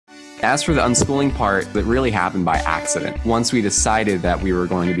As for the unschooling part, that really happened by accident. Once we decided that we were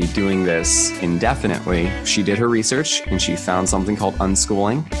going to be doing this indefinitely, she did her research and she found something called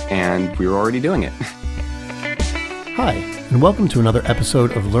unschooling, and we were already doing it. Hi, and welcome to another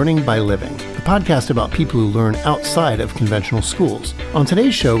episode of Learning by Living, the podcast about people who learn outside of conventional schools. On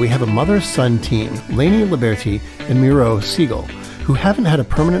today's show, we have a mother-son team, Lainie Liberti and Miro Siegel, who haven't had a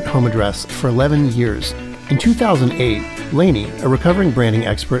permanent home address for 11 years. In 2008, Lainie, a recovering branding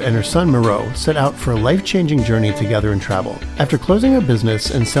expert, and her son Miro set out for a life-changing journey together in travel. After closing their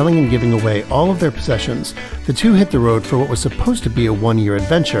business and selling and giving away all of their possessions, the two hit the road for what was supposed to be a one-year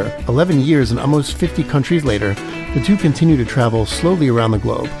adventure. 11 years and almost 50 countries later, the two continue to travel slowly around the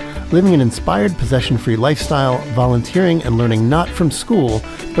globe, living an inspired, possession-free lifestyle, volunteering and learning not from school,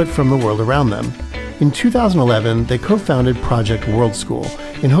 but from the world around them. In 2011, they co-founded Project Worldschool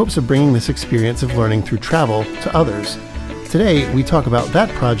in hopes of bringing this experience of learning through travel to others. Today, we talk about that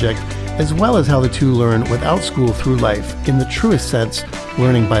project, as well as how the two learn without school through life, in the truest sense,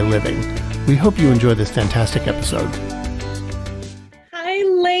 learning by living. We hope you enjoy this fantastic episode. Hi,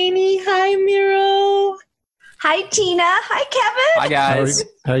 Lainie. Hi, Miro. Hi, Tina. Hi, Kevin. Hi, guys.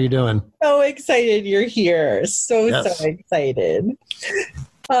 How are you doing? So excited you're here. So excited.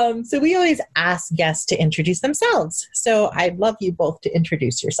 So we always ask guests to introduce themselves. So I'd love you both to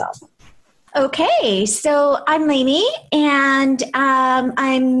introduce yourself. Okay, so I'm Lainie, and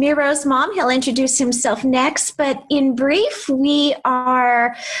I'm Miro's mom. He'll introduce himself next, but in brief, we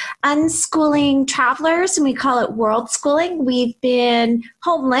are unschooling travelers, and we call it Worldschooling. We've been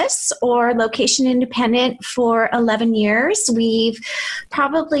homeless or location independent for 11 years. We've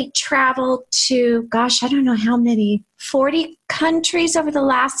probably traveled to, I don't know how many, 40 countries over the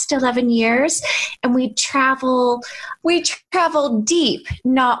last 11 years, and we travel deep,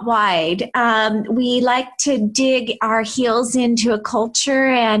 not wide. We like to dig our heels into a culture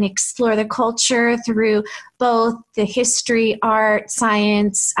and explore the culture through both the history, art,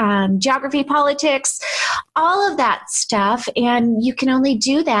 science, geography, politics, all of that stuff. And you can only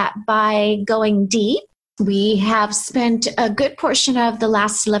do that by going deep. We have spent a good portion of the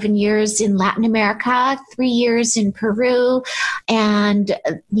last 11 years in Latin America, 3 years in Peru, and,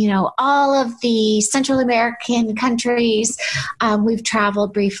 all of the Central American countries. We've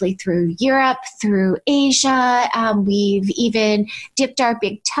traveled briefly through Europe, through Asia. We've even dipped our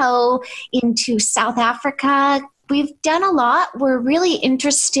big toe into South Africa. We've done a lot. We're really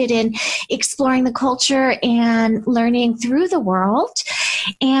interested in exploring the culture and learning through the world.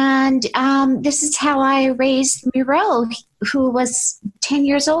 And this is how I raised Miro, who was 10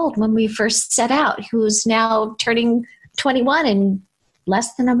 years old when we first set out, who's now turning 21 in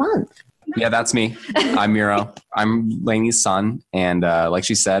less than a month. Yeah, that's me. I'm Miro. I'm Lainie's son. And like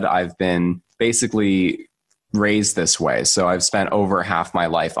she said, I've been basically raised this way. So I've spent over half my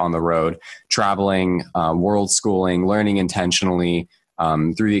life on the road, traveling, world schooling, learning intentionally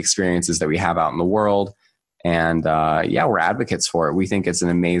through the experiences that we have out in the world. And we're advocates for it. We think it's an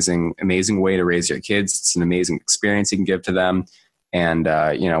amazing, amazing way to raise your kids. It's an amazing experience you can give to them. And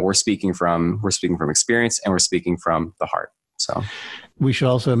we're speaking from experience, and we're speaking from the heart. So we should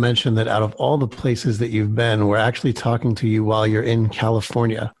also mention that out of all the places that you've been, we're actually talking to you while you're in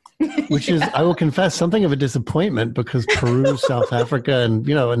California. Which is, I will confess, something of a disappointment, because Peru, South Africa, and,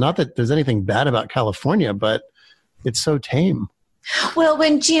 not that there's anything bad about California, but it's so tame. Well,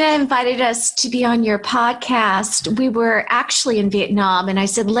 when Gina invited us to be on your podcast, we were actually in Vietnam, and I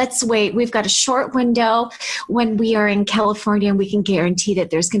said, let's wait. We've got a short window when we are in California, and we can guarantee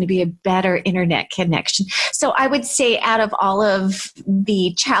that there's going to be a better internet connection. So I would say out of all of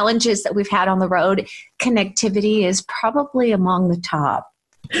the challenges that we've had on the road, connectivity is probably among the top.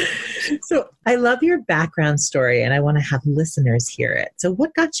 So I love your background story, and I want to have listeners hear it. So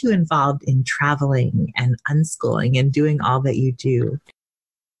what got you involved in traveling and unschooling and doing all that you do?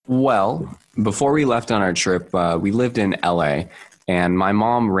 Well, before we left on our trip, we lived in LA, and my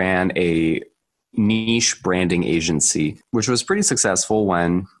mom ran a niche branding agency, which was pretty successful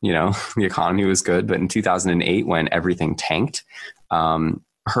when, the economy was good. But in 2008, when everything tanked,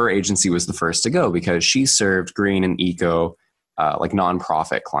 her agency was the first to go, because she served green and eco like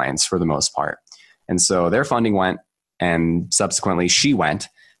nonprofit clients for the most part. And so their funding went, and subsequently she went,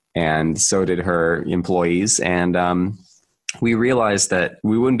 and so did her employees. And we realized that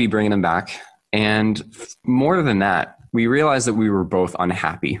we wouldn't be bringing them back. And more than that, we realized that we were both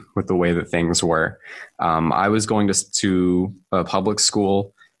unhappy with the way that things were. I was going to a public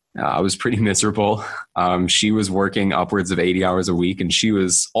school. I was pretty miserable. She was working upwards of 80 hours a week, and she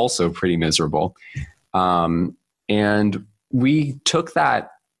was also pretty miserable. And we took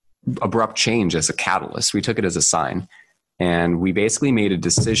that abrupt change as a catalyst. We took it as a sign. And we basically made a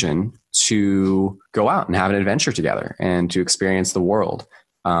decision to go out and have an adventure together and to experience the world.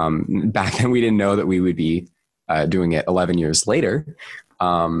 Back then, we didn't know that we would be doing it 11 years later.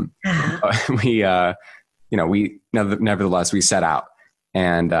 Nevertheless, we set out,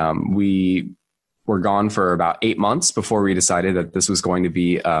 and we were gone for about 8 months before we decided that this was going to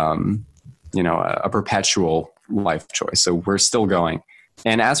be, a perpetual life choice. So we're still going.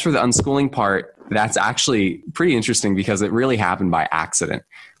 And as for the unschooling part, that's actually pretty interesting because it really happened by accident.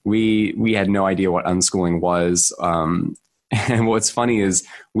 We had no idea what unschooling was. And what's funny is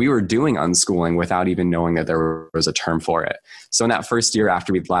we were doing unschooling without even knowing that there was a term for it. So in that first year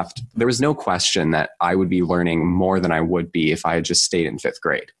after we'd left, there was no question that I would be learning more than I would be if I had just stayed in 5th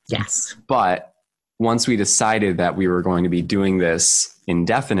grade. Yes. But once we decided that we were going to be doing this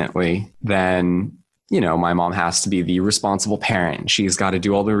indefinitely, then, my mom has to be the responsible parent. She's got to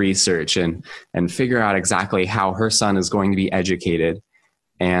do all the research and figure out exactly how her son is going to be educated.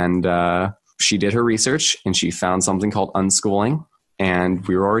 And she did her research and she found something called unschooling, and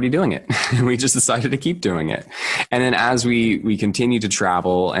we were already doing it. We just decided to keep doing it. And then as we continue to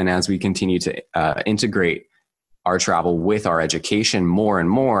travel and as we continue to integrate our travel with our education more and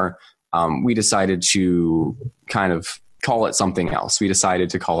more, we decided to kind of call it something else. We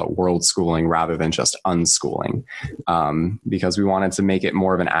decided to call it Worldschooling rather than just unschooling, because we wanted to make it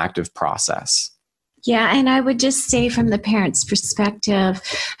more of an active process. Yeah, and I would just say from the parents' perspective,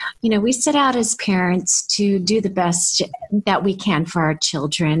 we set out as parents to do the best that we can for our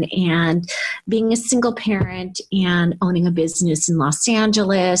children. And being a single parent and owning a business in Los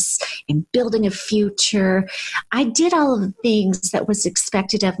Angeles and building a future, I did all of the things that was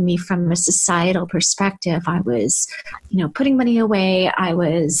expected of me from a societal perspective. I was, putting money away. I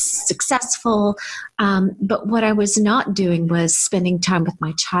was successful. But what I was not doing was spending time with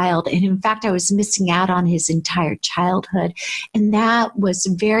my child. And in fact, I was missing out on his entire childhood. And that was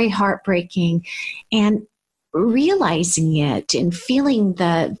very heartbreaking. And realizing it and feeling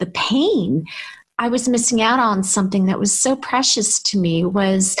the pain I was missing out on, something that was so precious to me,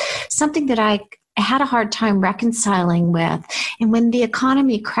 was something that I had a hard time reconciling with. And when the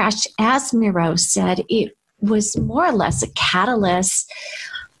economy crashed, as Miro said, it was more or less a catalyst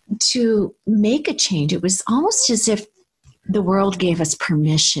to make a change. It was almost as if the world gave us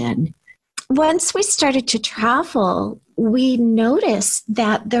permission. Once we started to travel, we noticed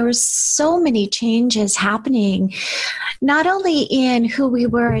that there were so many changes happening, not only in who we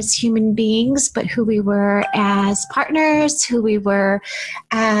were as human beings, but who we were as partners, who we were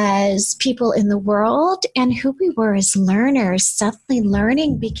as people in the world, and who we were as learners. Suddenly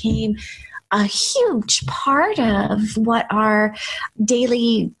learning became a huge part of what our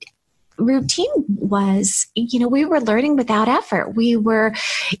daily routine was. We were learning without effort. We were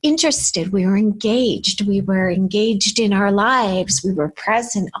interested. We were engaged. We were engaged in our lives. We were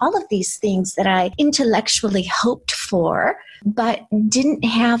present. All of these things that I intellectually hoped for, but didn't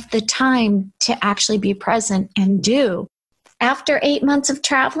have the time to actually be present and do. After 8 months of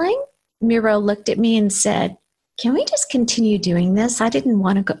traveling, Miro looked at me and said, "Can we just continue doing this? I don't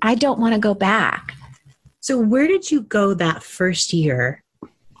want to go back." So where did you go that first year?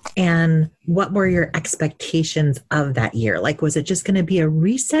 And what were your expectations of that year? Like, was it just going to be a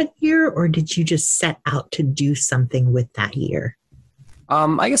reset year, or did you just set out to do something with that year?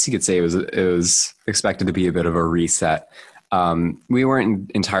 I guess you could say it was expected to be a bit of a reset. We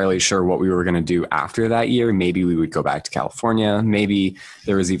weren't entirely sure what we were going to do after that year. Maybe we would go back to California. Maybe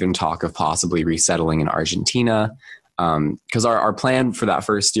there was even talk of possibly resettling in Argentina. Because our plan for that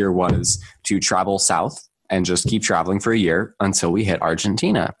first year was to travel south and just keep traveling for a year until we hit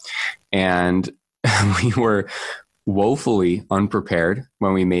Argentina. And we were woefully unprepared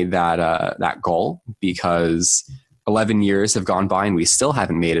when we made that goal, because 11 years have gone by and we still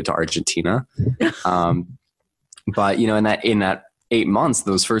haven't made it to Argentina. But in that 8 months,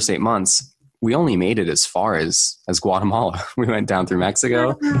 those first 8 months, we only made it as far as Guatemala. We went down through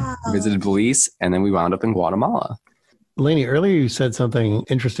Mexico, visited Belize, and then we wound up in Guatemala. Lainie, earlier you said something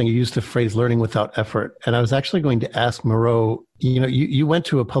interesting. You used the phrase learning without effort. And I was actually going to ask Miro, you went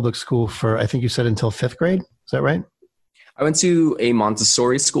to a public school for, I think you said until 5th grade. Is that right? I went to a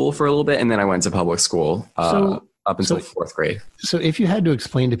Montessori school for a little bit, and then I went to public school up until 4th grade. So if you had to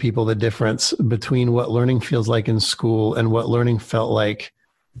explain to people the difference between what learning feels like in school and what learning felt like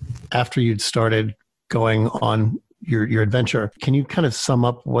after you'd started going on your adventure, can you kind of sum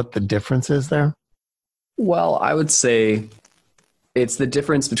up what the difference is there? Well, I would say it's the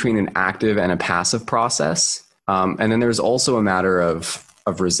difference between an active and a passive process. And then there's also a matter of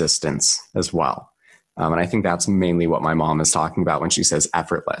resistance as well. And I think that's mainly what my mom is talking about when she says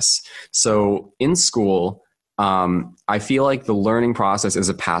effortless. So in school, I feel like the learning process is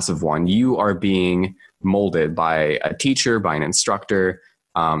a passive one. You are being molded by a teacher, by an instructor,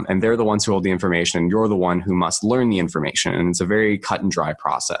 and they're the ones who hold the information, and you're the one who must learn the information. And it's a very cut and dry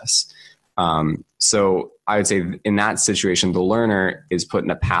process. So I would say in that situation, the learner is put in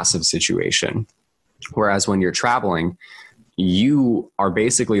a passive situation. Whereas when you're traveling, you are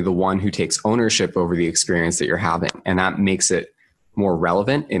basically the one who takes ownership over the experience that you're having. And that makes it more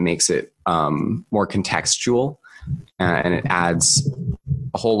relevant. It makes it more contextual, and it adds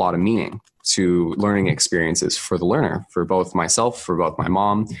a whole lot of meaning to learning experiences for the learner, for both myself, for both my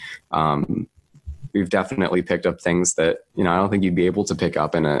mom. We've definitely picked up things that, I don't think you'd be able to pick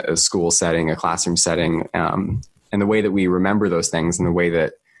up in a school setting, a classroom setting. And the way that we remember those things and the way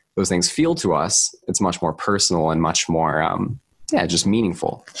that those things feel to us, it's much more personal and much more, just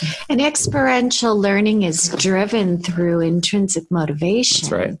meaningful. And experiential learning is driven through intrinsic motivation.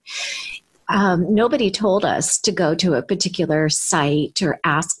 That's right. Nobody told us to go to a particular site or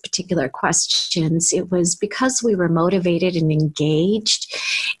ask particular questions. It was because we were motivated and engaged,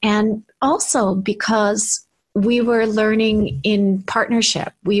 and also because we were learning in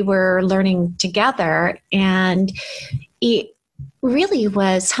partnership. We were learning together, and it really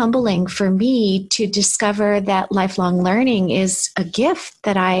was humbling for me to discover that lifelong learning is a gift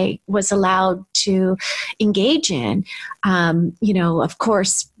that I was allowed to engage in. Of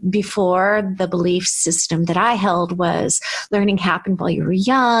course, before, the belief system that I held was learning happened while you were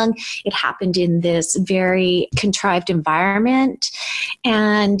young. It happened in this very contrived environment,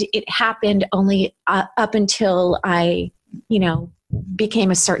 and it happened only up until I, became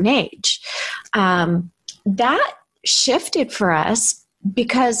a certain age. That shifted for us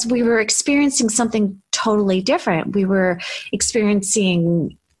because we were experiencing something totally different. We were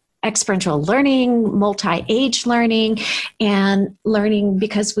experiencing experiential learning, multi-age learning, and learning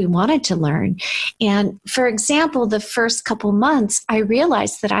because we wanted to learn. And for example, the first couple months, I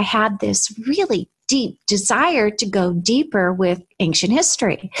realized that I had this really deep desire to go deeper with ancient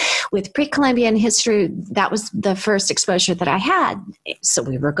history, with pre-Columbian history. That was the first exposure that I had. So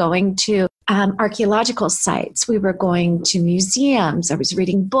we were going to archaeological sites. We were going to museums. I was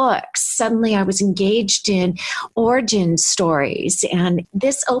reading books. Suddenly I was engaged in origin stories. And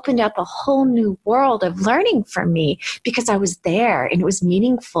this opened up a whole new world of learning for me because I was there and it was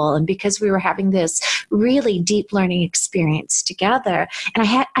meaningful, and because we were having this really deep learning experience together.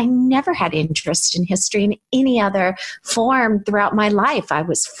 And I never had interest in history in any other form throughout my life. I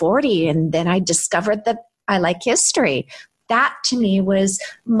was 40 and then I discovered that I like history. That to me was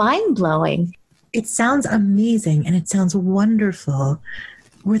mind-blowing. It sounds amazing and it sounds wonderful.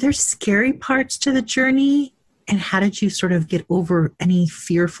 Were there scary parts to the journey? And how did you sort of get over any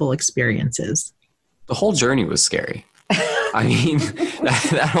fearful experiences? The whole journey was scary. I mean,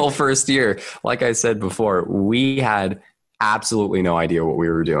 that whole first year, like I said before, we had absolutely no idea what we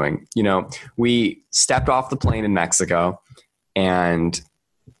were doing. We stepped off the plane in Mexico, and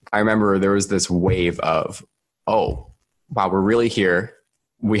I remember there was this wave of, oh, wow, we're really here.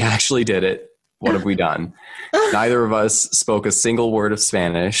 We actually did it. What have we done? Neither of us spoke a single word of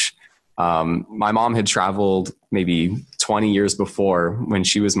Spanish. My mom had traveled maybe 20 years before when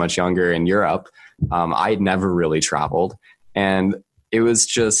she was much younger in Europe. I'd never really traveled. And it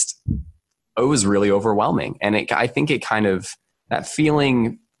was really overwhelming. And I think that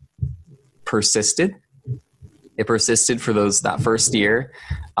feeling persisted. It persisted for that first year.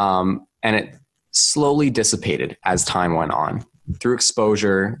 And it slowly dissipated as time went on. Through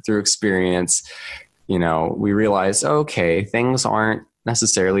exposure, through experience, we realized, okay, things aren't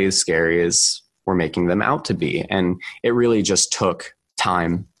necessarily as scary as we're making them out to be. And it really just took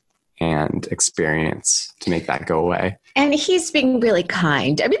time and experience to make that go away. And he's being really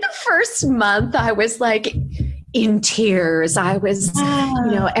kind. I mean, the first month I was like in tears. I was,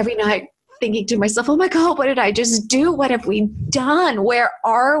 every night thinking to myself, oh my God, what did I just do? What have we done? Where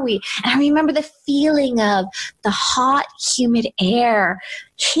are we? And I remember the feeling of the hot, humid air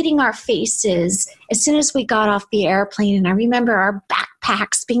hitting our faces as soon as we got off the airplane. And I remember our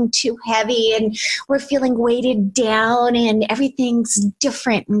backpacks being too heavy and we're feeling weighted down and everything's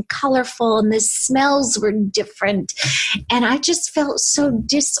different and colorful and the smells were different. And I just felt so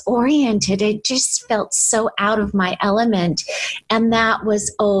disoriented. I just felt so out of my element. And that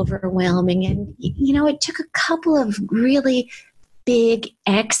was overwhelming. And, it took a couple of really big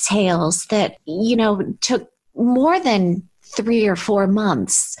exhales that, took more than 3 or 4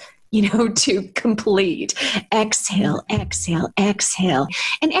 months, to complete. Exhale, exhale, exhale.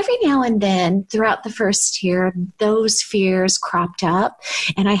 And every now and then throughout the first year, those fears cropped up.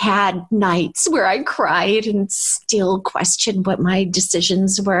 And I had nights where I cried and still questioned what my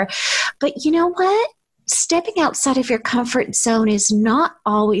decisions were. But you know what? stepping outside of your comfort zone is not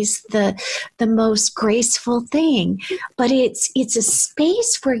always the most graceful thing, but it's a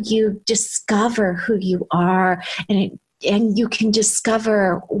space where you discover who you are, and you can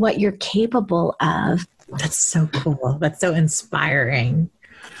discover what you're capable of. That's so cool. That's so inspiring.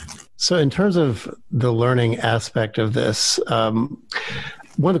 So in terms of the learning aspect of this,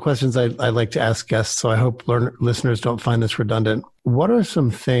 one of the questions I like to ask guests, so I hope listeners don't find this redundant. What are some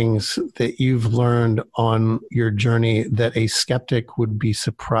things that you've learned on your journey that a skeptic would be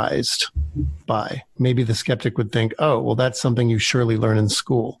surprised by? Maybe the skeptic would think, oh, well, that's something you surely learn in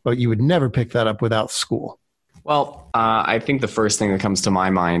school, but you would never pick that up without school. Well, I think the first thing that comes to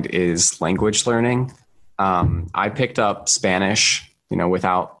my mind is language learning. I picked up Spanish,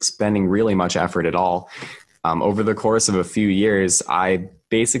 without spending really much effort at all. Over the course of a few years, I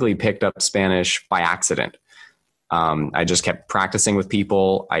basically picked up Spanish by accident. I just kept practicing with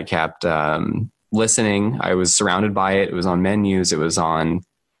people. I kept listening. I was surrounded by it. It was on menus. It was on,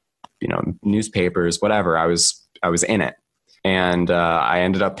 newspapers, whatever. I was in it. And I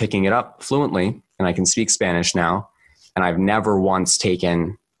ended up picking it up fluently, and I can speak Spanish now. And I've never once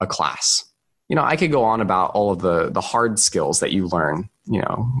taken a class. I could go on about all of the hard skills that you learn,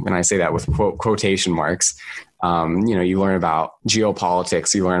 and I say that with quotation marks. You learn about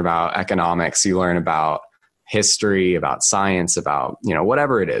geopolitics, you learn about economics, you learn about history, about science, about,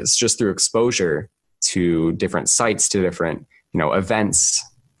 whatever it is, just through exposure to different sites, to different, events.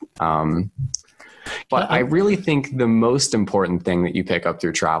 But I really think the most important thing that you pick up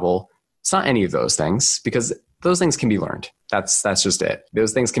through travel, it's not any of those things, because those things can be learned. That's just it.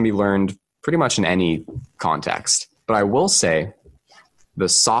 Those things can be learned pretty much in any context. But I will say the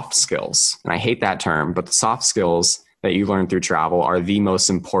soft skills, and I hate that term, but the soft skills that you learn through travel are the most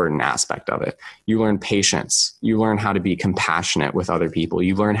important aspect of it. You learn patience. You learn how to be compassionate with other people.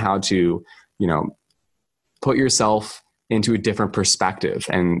 You learn how to, put yourself into a different perspective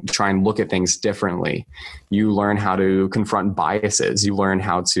and try and look at things differently. You learn how to confront biases. You learn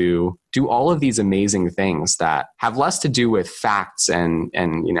how to do all of these amazing things that have less to do with facts and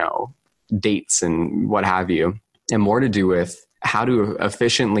dates and what have you, and more to do with how to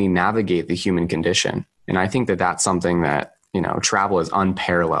efficiently navigate the human condition. And I think that that's something that, travel is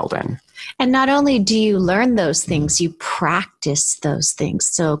unparalleled in. And not only do you learn those things, you practice those things.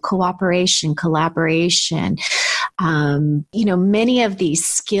 So cooperation, collaboration, many of these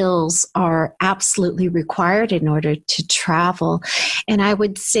skills are absolutely required in order to travel. And I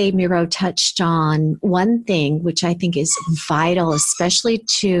would say Miro touched on one thing, which I think is vital, especially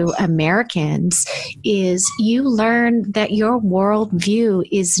to Americans, is you learn that your worldview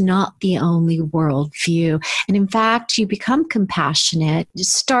is not the only worldview. And in fact, you become compassionate, you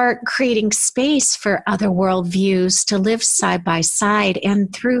start creating space for other worldviews to live side by side.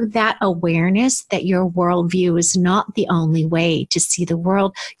 And through that awareness that your worldview is not the only way to see the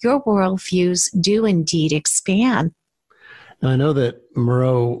world, your worldviews do indeed expand. And I know that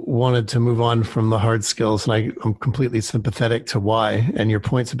Miro wanted to move on from the hard skills, and I'm completely sympathetic to why and your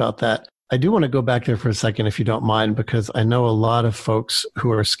points about that. I do want to go back there for a second, if you don't mind, because I know a lot of folks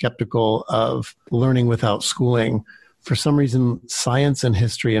who are skeptical of learning without schooling. For some reason, science and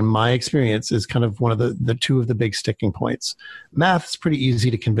history, in my experience, is kind of one of the two of the big sticking points. Math is pretty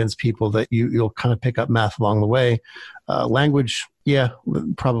easy to convince people that you'll kind of pick up math along the way. Language, yeah,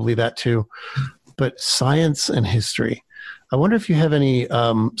 probably that too. But science and history, I wonder if you have any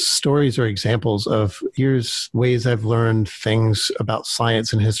stories or examples of here's ways I've learned things about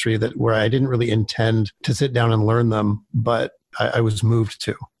science and history where I didn't really intend to sit down and learn them, but I was moved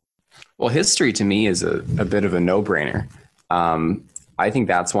to. Well, history to me is a bit of a no-brainer. I think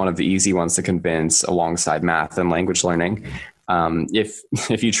that's one of the easy ones to convince alongside math and language learning.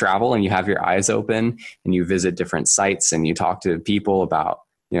 If you travel and you have your eyes open and you visit different sites and you talk to people about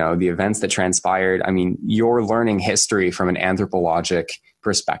the events that transpired, I mean, you're learning history from an anthropologic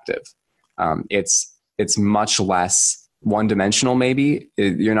perspective. It's much less one-dimensional, maybe.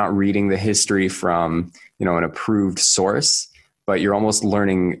 You're not reading the history from an approved source, but you're almost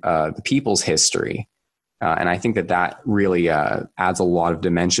learning the people's history. And I think that really adds a lot of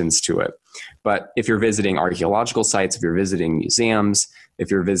dimensions to it. But if you're visiting archaeological sites, if you're visiting museums,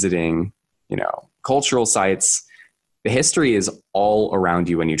 if you're visiting, cultural sites, the history is all around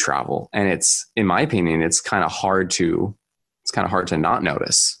you when you travel. And it's, in my opinion, it's kind of hard to not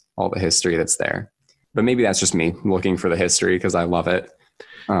notice all the history that's there. But maybe that's just me looking for the history because I love it.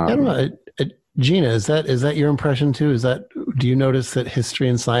 I don't know. Gina, is that your impression too? Do you notice that history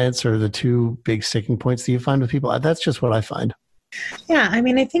and science are the two big sticking points that you find with people? That's just what I find. Yeah. I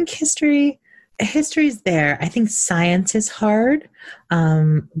mean, I think history, history's there. I think science is hard.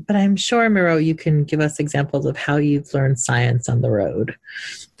 But I'm sure, Miro, you can give us examples of how you've learned science on the road.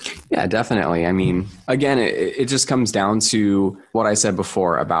 Yeah, definitely. I mean, again, it just comes down to what I said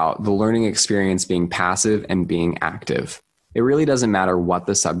before about the learning experience being passive and being active. It really doesn't matter what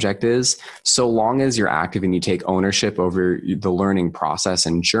the subject is, so long as you're active and you take ownership over the learning process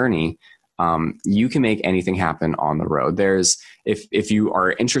and journey. You can make anything happen on the road. If you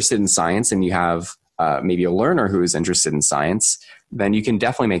are interested in science and you have maybe a learner who is interested in science, then you can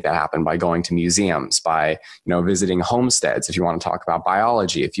definitely make that happen by going to museums, by visiting homesteads. If you want to talk about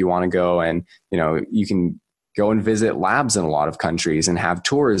biology, if you want to go and you can go and visit labs in a lot of countries and have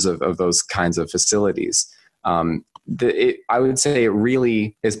tours of those kinds of facilities. I would say it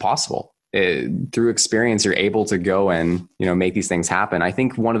really is possible. Through experience, you're able to go and make these things happen. I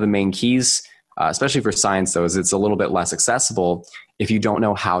think one of the main keys, especially for science, though, is it's a little bit less accessible if you don't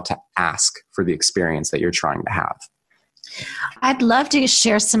know how to ask for the experience that you're trying to have. I'd love to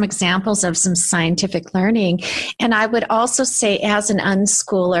share some examples of some scientific learning. And I would also say, as an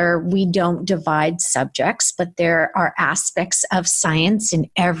unschooler, we don't divide subjects, but there are aspects of science in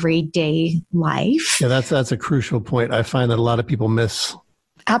everyday life. Yeah, that's a crucial point. I find that a lot of people miss.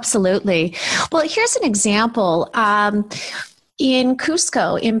 Absolutely. Well, here's an example. In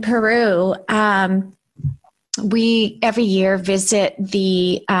Cusco, in Peru, we every year visit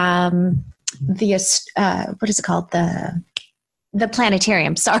the what is it called? The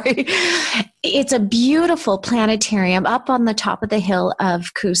planetarium. Sorry. It's a beautiful planetarium up on the top of the hill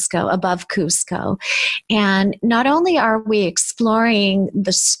of Cusco, above Cusco. And not only are we exploring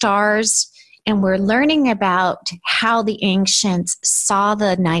the stars, and we're learning about how the ancients saw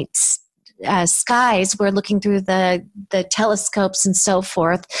the night skies. We're looking through the telescopes and so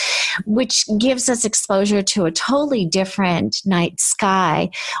forth, which gives us exposure to a totally different night sky.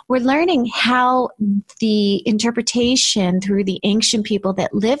 We're learning how the interpretation through the ancient people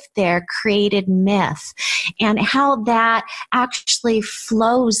that lived there created myth, and how that actually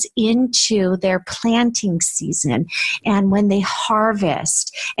flows into their planting season and when they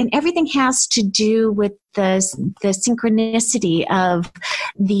harvest. And everything has to do with the synchronicity of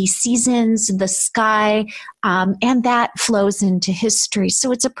the seasons, the sky, and that flows into history.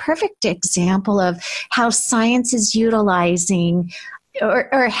 So it's a perfect example of how science is utilizing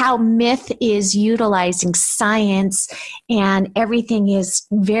or how myth is utilizing science, and everything is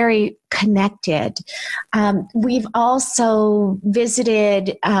very connected. We've also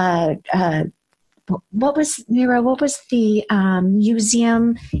visited what was the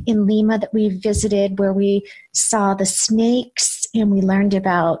museum in Lima that we visited, where we saw the snakes and we learned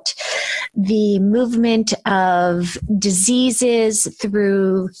about the movement of diseases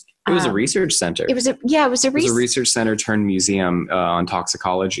through. It was a research center. It was a research center turned museum on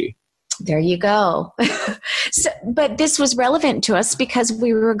toxicology. There you go. But this was relevant to us because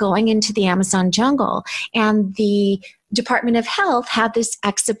we were going into the Amazon jungle, and the Department of Health had this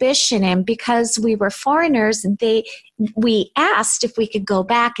exhibition, and because we were foreigners, we asked if we could go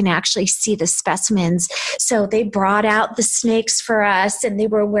back and actually see the specimens. So they brought out the snakes for us, and they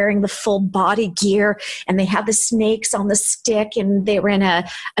were wearing the full body gear, and they had the snakes on the stick, and they were in a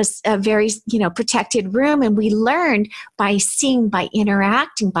very protected room. And we learned by seeing, by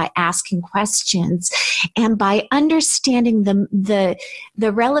interacting, by asking questions, and by understanding the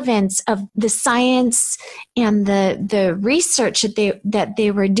relevance of the science and the research that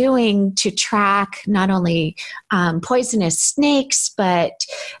they were doing to track not only poisonous snakes, but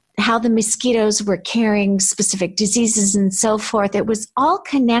how the mosquitoes were carrying specific diseases and so forth. It was all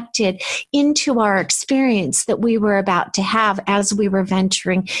connected into our experience that we were about to have as we were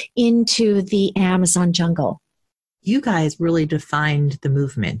venturing into the Amazon jungle. You guys really defined the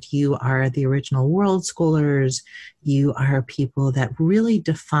movement. You are the original world schoolers. You are people that really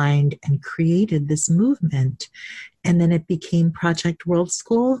defined and created this movement. And then it became Project World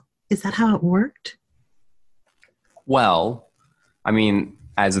School. Is that how it worked? Well, I mean,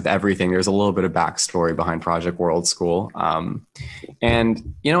 as with everything, there's a little bit of backstory behind Project World School.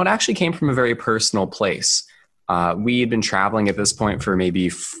 And, it actually came from a very personal place. We had been traveling at this point for maybe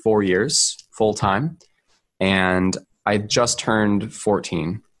 4 years full time. And I just turned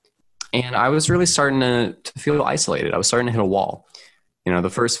 14. And I was really starting to feel isolated. I was starting to hit a wall. The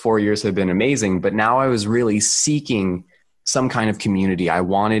first 4 years had been amazing, but now I was really seeking some kind of community. I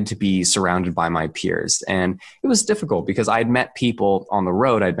wanted to be surrounded by my peers. And it was difficult because I'd met people on the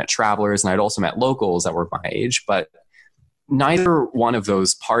road. I'd met travelers, and I'd also met locals that were my age, but neither one of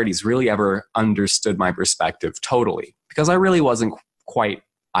those parties really ever understood my perspective totally, because I really wasn't quite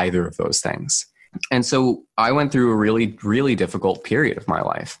either of those things. And so I went through a really, really difficult period of my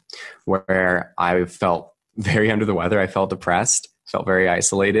life where I felt very under the weather. I felt depressed, felt very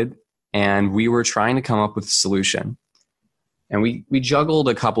isolated, and we were trying to come up with a solution. And we juggled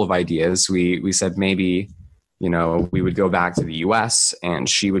a couple of ideas. We said maybe, we would go back to the US and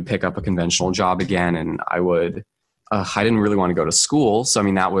she would pick up a conventional job again. And I didn't really want to go to school. So,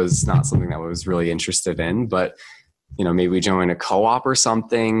 that was not something that I was really interested in, but, maybe we join a co-op or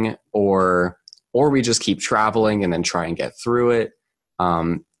something, or we just keep traveling and then try and get through it.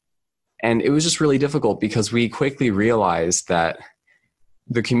 And it was just really difficult because we quickly realized that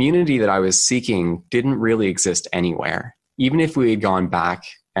the community that I was seeking didn't really exist anywhere. Even if we had gone back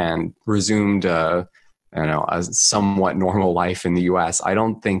and resumed a somewhat normal life in the US, I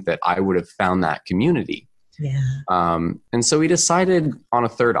don't think that I would have found that community. Yeah. And so we decided on a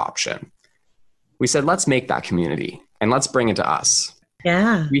third option. We said, let's make that community and let's bring it to us.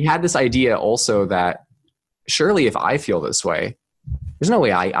 Yeah. We had this idea also that surely if I feel this way, there's no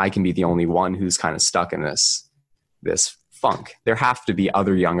way I can be the only one who's kind of stuck in this funk. There have to be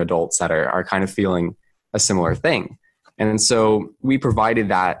other young adults that are kind of feeling a similar thing. And so we provided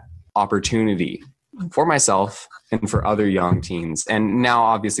that opportunity for myself and for other young teens. And now,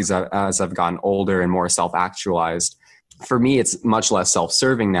 obviously, as I've gotten older and more self-actualized, for me, it's much less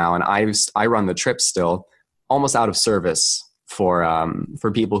self-serving now. And I run the trip still almost out of service for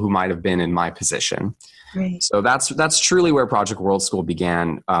people who might have been in my position. Right. So that's truly where Project World School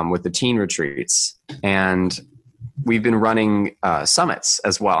began, with the teen retreats. And we've been running summits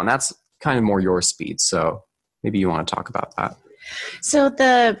as well. And that's kind of more your speed. So maybe you want to talk about that. So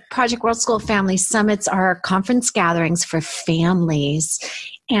the Project World School Family Summits are conference gatherings for families,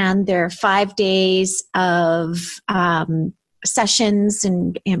 and they're 5 days of sessions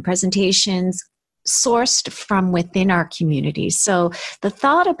and presentations sourced from within our community. So the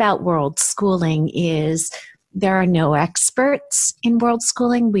thought about world schooling is there are no experts in world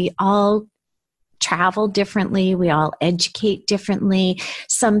schooling. We all travel differently. We all educate differently.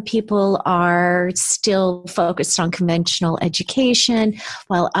 Some people are still focused on conventional education,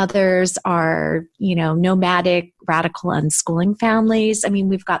 while others are, nomadic, radical unschooling families.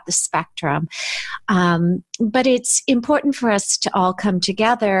 We've got the spectrum. But it's important for us to all come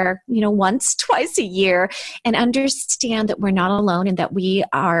together, once, twice a year and understand that we're not alone and that we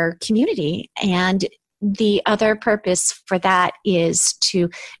are community. And the other purpose for that is to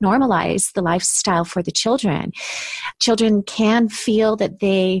normalize the lifestyle for the children. Children can feel that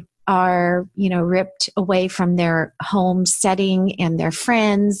they are, ripped away from their home setting and their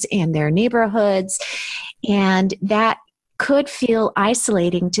friends and their neighborhoods. And that could feel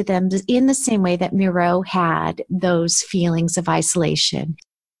isolating to them in the same way that Miro had those feelings of isolation.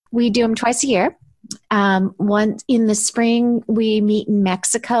 We do them twice a year. Once in the spring, we meet in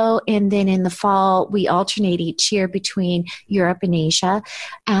Mexico, and then in the fall, we alternate each year between Europe and Asia.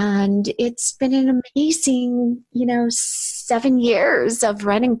 And it's been an amazing, 7 years of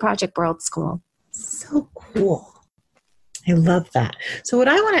running Project World School. So cool. I love that. So what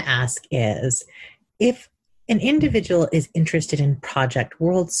I want to ask is, if an individual is interested in Project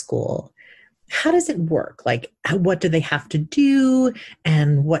World School, how does it work? Like, what do they have to do,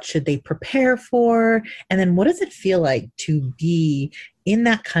 and what should they prepare for? And then what does it feel like to be in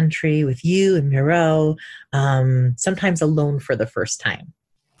that country with you and Miro, sometimes alone for the first time?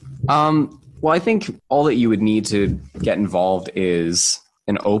 Well, I think all that you would need to get involved is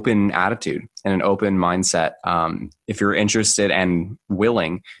an open attitude and an open mindset. If you're interested and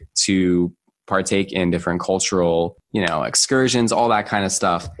willing to partake in different cultural, excursions, all that kind of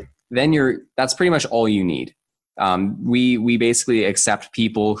stuff, then that's pretty much all you need. We basically accept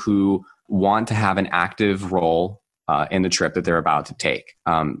people who want to have an active role in the trip that they're about to take.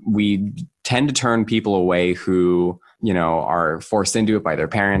 We tend to turn people away who, are forced into it by their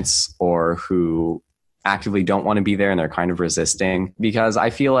parents, or who actively don't want to be there and they're kind of resisting, because I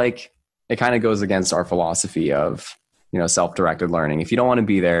feel like it kind of goes against our philosophy of, self-directed learning. If you don't want to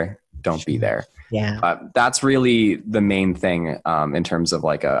be there, don't be there. Yeah. That's really the main thing in terms of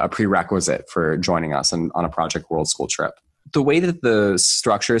like a prerequisite for joining us on a Project World School trip. The way that the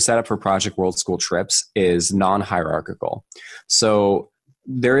structure is set up for Project World School trips is non-hierarchical. So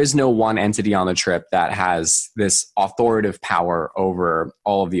there is no one entity on the trip that has this authoritative power over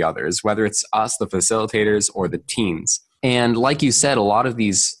all of the others, whether it's us, the facilitators, or the teens. And like you said, a lot of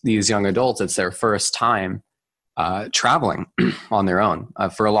these young adults, it's their first time traveling on their own.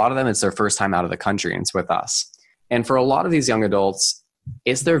 For a lot of them, it's their first time out of the country, and it's with us. And for a lot of these young adults,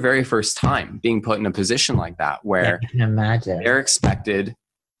 it's their very first time being put in a position like that, where I can imagine they're expected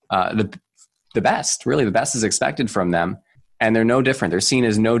the best. Really, the best is expected from them, And they're no different. They're seen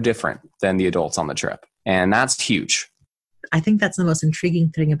as no different than the adults on the trip. And that's huge. I think that's the most intriguing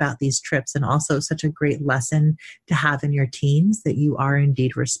thing about these trips, and also such a great lesson to have in your teens, that you are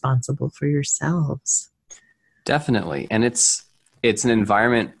indeed responsible for yourselves. Definitely. And it's an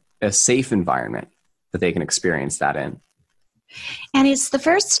environment, a safe environment that they can experience that in. And it's the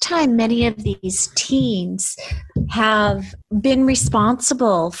first time many of these teens have been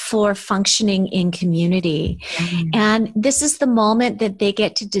responsible for functioning in community. And this is the moment that they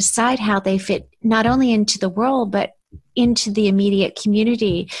get to decide how they fit not only into the world, but into the immediate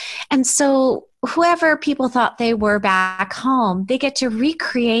community. And so whoever people thought they were back home, they get to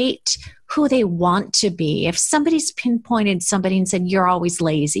recreate who they want to be. If somebody's pinpointed somebody and said, you're always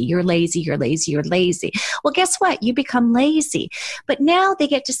lazy, you're lazy, you're lazy, you're lazy. Well, guess what? You become lazy. But now they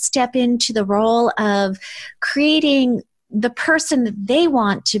get to step into the role of creating the person that they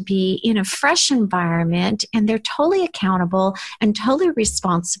want to be in a fresh environment, and they're totally accountable and totally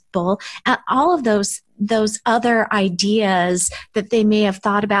responsible. And all of those other ideas that they may have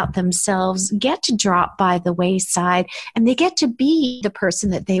thought about themselves get to drop by the wayside, and they get to be the person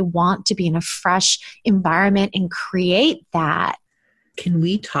that they want to be in a fresh environment and create that. Can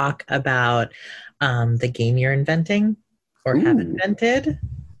we talk about the game you're inventing or have invented?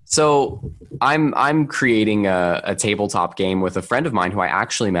 So I'm creating a tabletop game with a friend of mine who I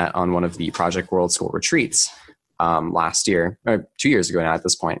actually met on one of the Project World School retreats last year, or 2 years ago now at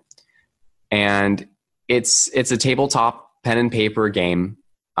this point. And it's a tabletop pen and paper game.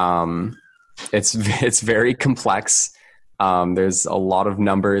 It's very complex. There's a lot of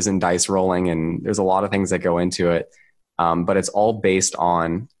numbers and dice rolling, and there's a lot of things that go into it. But it's all based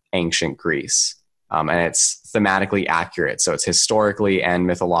on ancient Greece. And it's thematically accurate. So it's historically and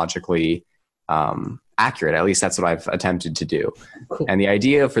mythologically accurate. At least that's what I've attempted to do. Cool. And the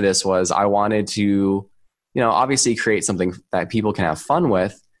idea for this was I wanted to, obviously create something that people can have fun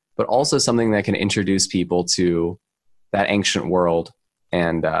with, but also something that can introduce people to that ancient world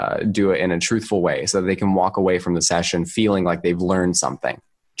and do it in a truthful way so that they can walk away from the session feeling like they've learned something,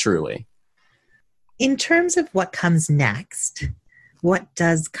 truly. In terms of what comes next, what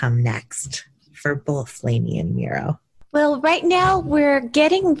does come next for both Lainie and Miro? Well, right now we're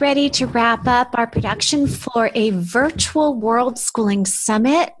getting ready to wrap up our production for a virtual World Schooling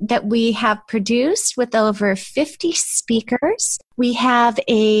Summit that we have produced with over 50 speakers. We have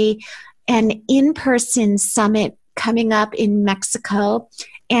an in-person summit coming up in Mexico.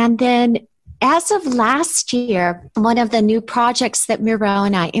 And then as of last year, one of the new projects that Miro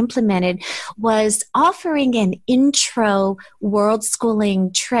and I implemented was offering an intro world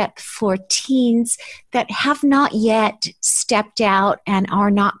schooling trip for teens that have not yet stepped out and are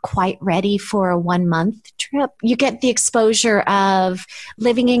not quite ready for a 1 month trip. You get the exposure of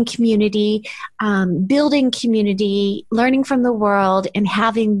living in community, building community, learning from the world, and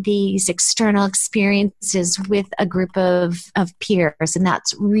having these external experiences with a group of peers. And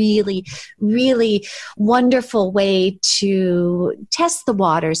that's really wonderful way to test the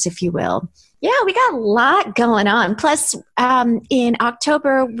waters, if you will. Yeah, we got a lot going on. Plus, in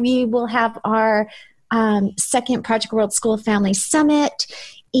October, we will have our second Project World School Family Summit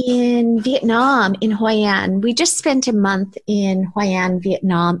in Vietnam, in Hoi An. We just spent a month in Hoi An,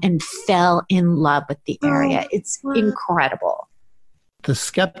 Vietnam, and fell in love with the area. It's incredible. The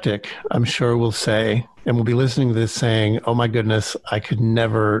skeptic, I'm sure, will say, and will be listening to this saying, oh my goodness, I could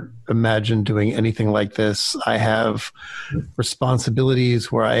never imagine doing anything like this. I have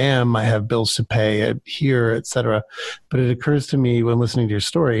responsibilities where I am. I have bills to pay here, etc. But it occurs to me when listening to your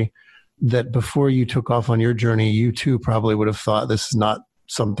story that before you took off on your journey, you too probably would have thought, this is not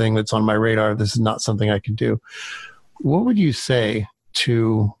something that's on my radar. This is not something I could do. What would you say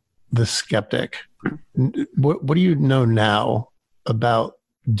to the skeptic? What do you know now about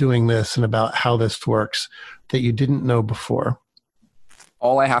doing this and about how this works that you didn't know before?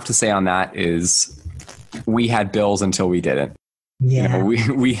 All I have to say on that is we had bills until we didn't. Yeah.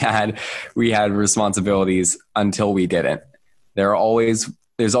 We had responsibilities until we didn't. There's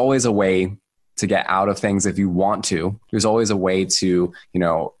always a way to get out of things if you want to. There's always a way to,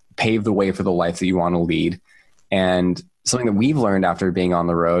 pave the way for the life that you want to lead. And something that we've learned after being on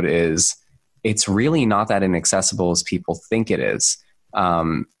the road is it's really not that inaccessible as people think it is.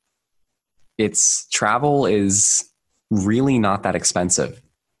 Travel is really not that expensive.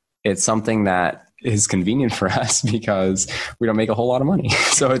 It's something that is convenient for us because we don't make a whole lot of money.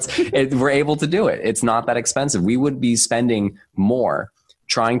 So we're able to do it. It's not that expensive. We would be spending more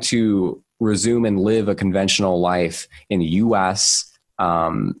trying to resume and live a conventional life in the US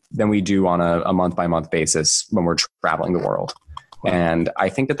than we do on a month-by-month basis when we're traveling the world. And I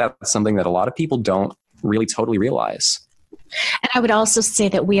think that that's something that a lot of people don't really totally realize. And I would also say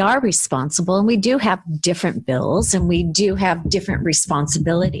that we are responsible, and we do have different bills and we do have different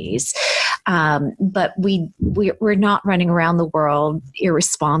responsibilities. But we're not running around the world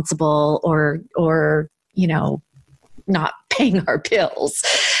irresponsible or not paying our bills.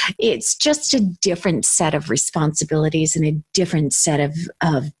 It's just a different set of responsibilities and a different set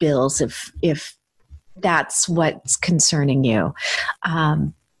of bills if that's what's concerning you.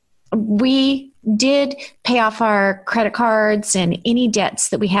 We did pay off our credit cards and any debts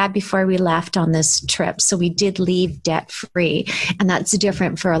that we had before we left on this trip. So we did leave debt free, and that's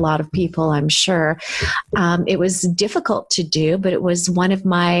different for a lot of people, I'm sure. It was difficult to do, but it was one of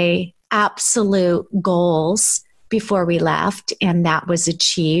my absolute goals before we left, and that was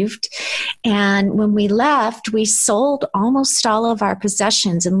achieved. And when we left, we sold almost all of our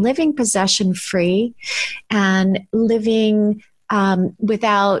possessions, and living possession free and living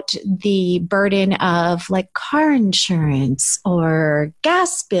without the burden of like car insurance or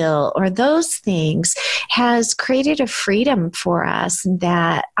gas bill or those things has created a freedom for us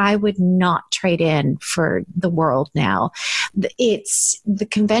that I would not trade in for the world now. It's the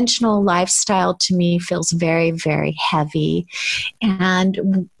conventional lifestyle to me feels very, very heavy.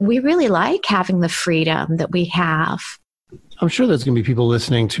 And we really like having the freedom that we have. I'm sure there's going to be people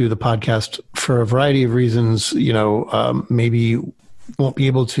listening to the podcast for a variety of reasons, maybe won't be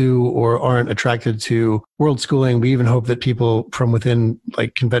able to or aren't attracted to world schooling. We even hope that people from within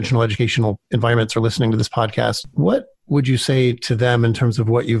like conventional educational environments are listening to this podcast. What would you say to them in terms of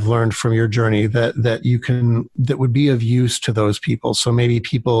what you've learned from your journey that would be of use to those people? So maybe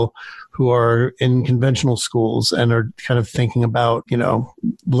people who are in conventional schools and are kind of thinking about,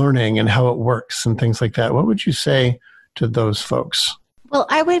 learning and how it works and things like that. What would you say to those folks? Well,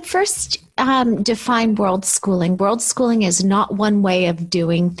 I would first define world schooling. World schooling is not one way of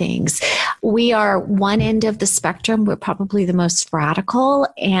doing things. We are one end of the spectrum. We're probably the most radical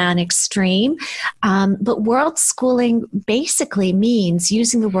and extreme. But world schooling basically means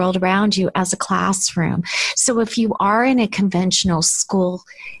using the world around you as a classroom. So if you are in a conventional school,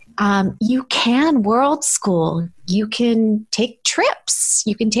 you can world school. You can take trips.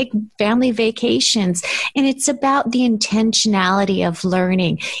 You can take family vacations. And it's about the intentionality of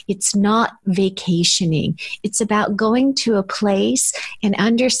learning. It's not vacationing. It's about going to a place and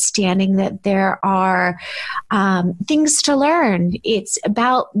understanding that there are things to learn. It's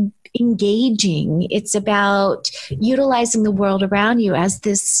about engaging. It's about utilizing the world around you as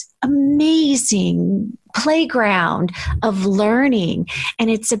this amazing playground of learning. And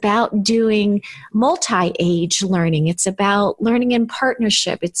it's about doing multi-age learning. It's about learning in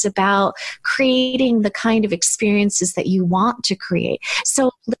partnership. It's about creating the kind of experiences that you want to create.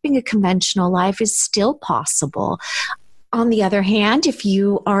 So living a conventional life is still possible. On the other hand, if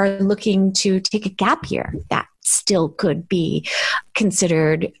you are looking to take a gap year, that still could be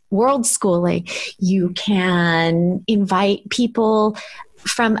considered world schooling. You can invite people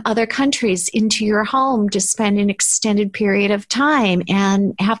from other countries into your home to spend an extended period of time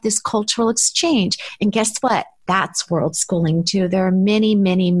and have this cultural exchange. And guess what? That's world schooling too. There are many,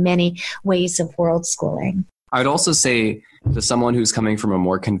 many, many ways of world schooling. I would also say to someone who's coming from a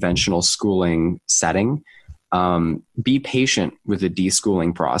more conventional schooling setting, be patient with the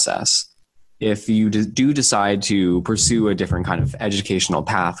deschooling process. If you do decide to pursue a different kind of educational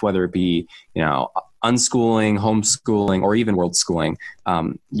path, whether it be, unschooling, homeschooling, or even world schooling,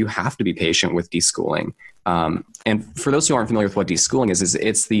 you have to be patient with deschooling. And for those who aren't familiar with what deschooling is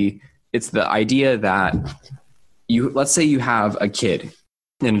it's the idea that let's say you have a kid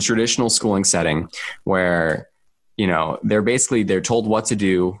in a traditional schooling setting where, they're told what to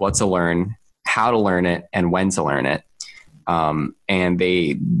do, what to learn, how to learn it, and when to learn it. And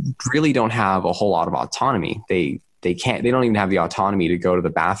they really don't have a whole lot of autonomy. They don't even have the autonomy to go to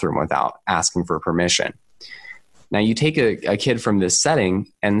the bathroom without asking for permission. Now you take a kid from this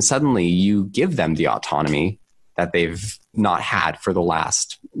setting and suddenly you give them the autonomy that they've not had for the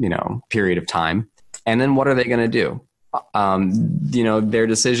last, period of time. And then what are they going to do? Their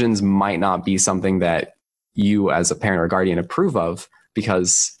decisions might not be something that you as a parent or guardian approve of,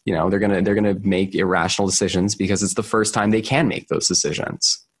 because, they're going to make irrational decisions because it's the first time they can make those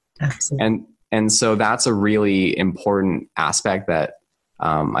decisions. Absolutely. And so that's a really important aspect that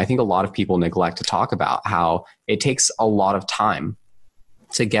I think a lot of people neglect to talk about, how it takes a lot of time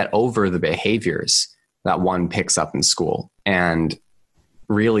to get over the behaviors that one picks up in school. And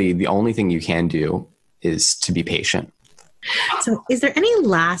really the only thing you can do is to be patient. So is there any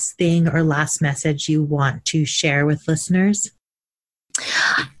last thing or last message you want to share with listeners?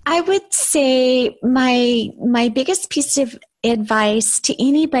 I would say my biggest piece of advice to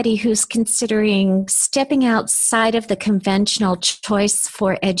anybody who's considering stepping outside of the conventional choice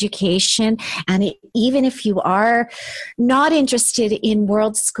for education, and even if you are not interested in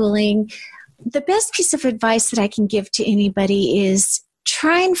world schooling, the best piece of advice that I can give to anybody is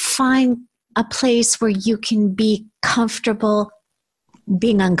try and find a place where you can be comfortable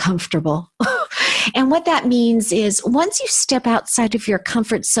being uncomfortable. And what that means is once you step outside of your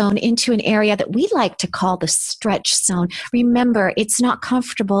comfort zone into an area that we like to call the stretch zone, remember, it's not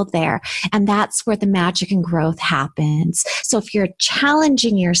comfortable there. And that's where the magic and growth happens. So if you're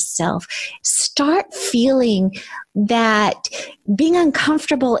challenging yourself, start feeling that being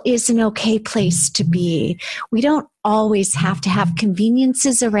uncomfortable is an okay place to be. We don't always have to have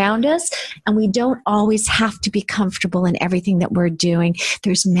conveniences around us, and we don't always have to be comfortable in everything that we're doing.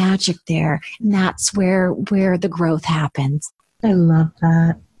 There's magic there, and that's where the growth happens. I love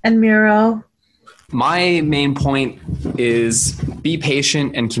that. And Miro? My main point is be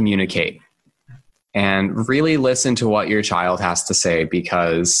patient and communicate, and really listen to what your child has to say,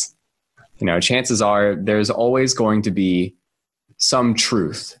 because chances are there's always going to be some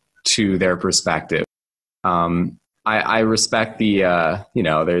truth to their perspective. I respect the,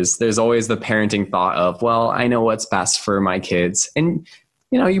 there's always the parenting thought of, well, I know what's best for my kids. And,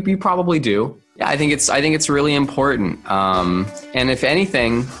 you probably do. Yeah, I think it's really important. And if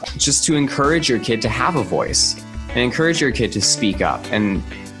anything, just to encourage your kid to have a voice and encourage your kid to speak up. And,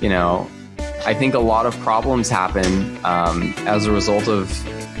 I think a lot of problems happen as a result of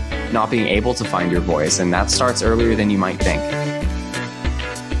not being able to find your voice. And that starts earlier than you might think.